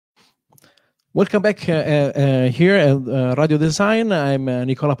Welcome back here at Radio Design. I'm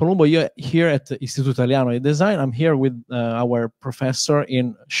Nicola Palumbo here at Istituto Italiano di Design. I'm here with our professor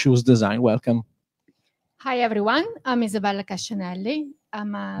in shoes design. Welcome. Hi, everyone. I'm Isabella Cascianelli.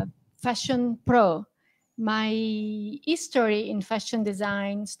 I'm a fashion pro. My history in fashion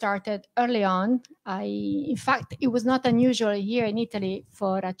design started early on. In fact, it was not unusual here in Italy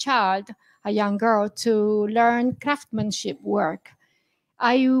for a child, a young girl, to learn craftsmanship work.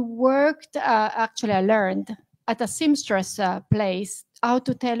 I worked, actually I learned at a seamstress place how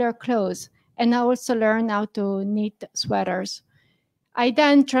to tailor clothes, and I also learned how to knit sweaters. I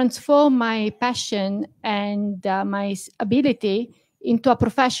then transformed my passion and my ability into a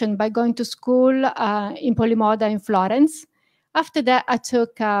profession by going to school in Polimoda in Florence. After that, I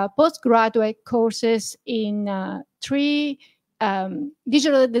took postgraduate courses in 3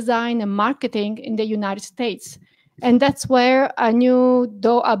 digital design and marketing in the United States. And that's where a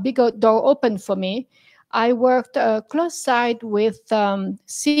bigger door opened for me. I worked close side with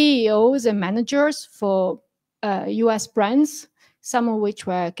CEOs and managers for US brands, some of which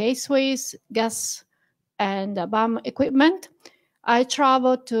were K-Swiss, Guess, and BAM equipment. I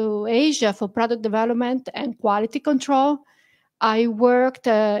traveled to Asia for product development and quality control. I worked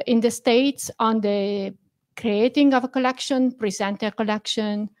in the States on the creating of a collection, presenting a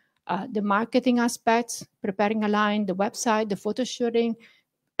collection, the marketing aspects, preparing a line, the website, the photo shooting,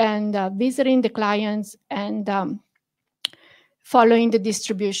 and visiting the clients and following the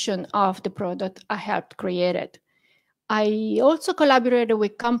distribution of the product I helped create it. I also collaborated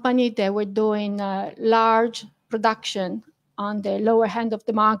with companies that were doing large production on the lower end of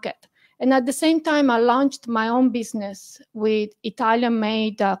the market. And at the same time, I launched my own business with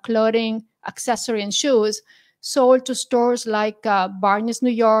Italian-made clothing, accessory, and shoes, sold to stores like Barnes,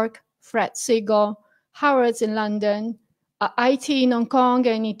 New York, Fred Segal, Harrods in London, IT in Hong Kong,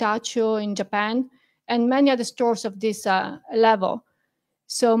 and Itacho in Japan, and many other stores of this level.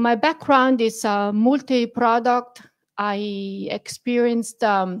 So my background is multi-product. I experienced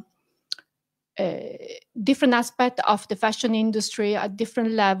different aspects of the fashion industry at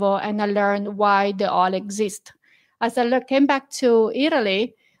different level, and I learned why they all exist. As I came back to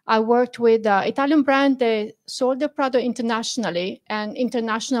Italy, I worked with an Italian brand that sold their product internationally, and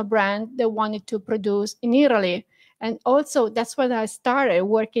international brand that wanted to produce in Italy. And also, that's when I started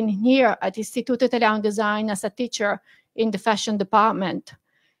working here at Istituto Italiano di Design as a teacher in the fashion department.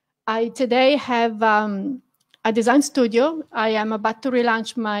 I today have a design studio. I am about to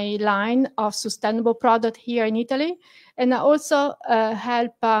relaunch my line of sustainable product here in Italy. And I also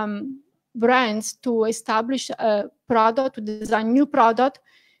help brands to establish a product, to design new product.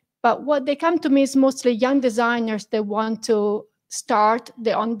 But what they come to me is mostly young designers that want to start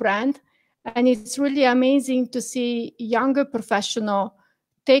their own brand. And it's really amazing to see younger professionals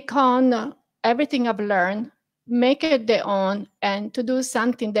take on everything I've learned, make it their own, and to do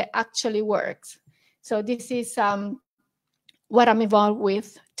something that actually works. So this is what I'm involved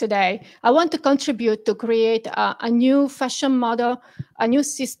with today. I want to contribute to create a new fashion model, a new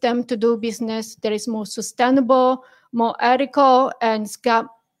system to do business that is more sustainable, more ethical, and it's got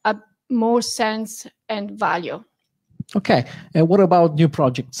more sense and value. Okay, and what about new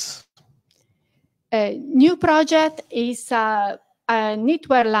projects? A new project is a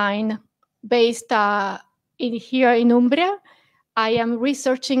knitwear line based here in Umbria. I am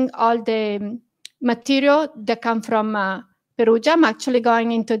researching all the material that come from Perugia. I'm actually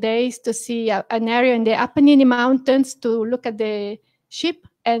going in today to see an area in the Apennine Mountains to look at the sheep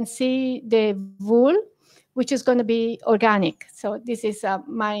and see the wool, which is going to be organic. So this is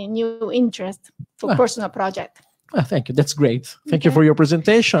my new interest for personal project. Thank you. That's great. Thank you for your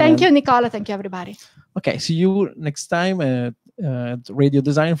presentation. Thank you, Nicola. Thank you, everybody. Okay, see you next time at Radio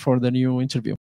Design for the new interview.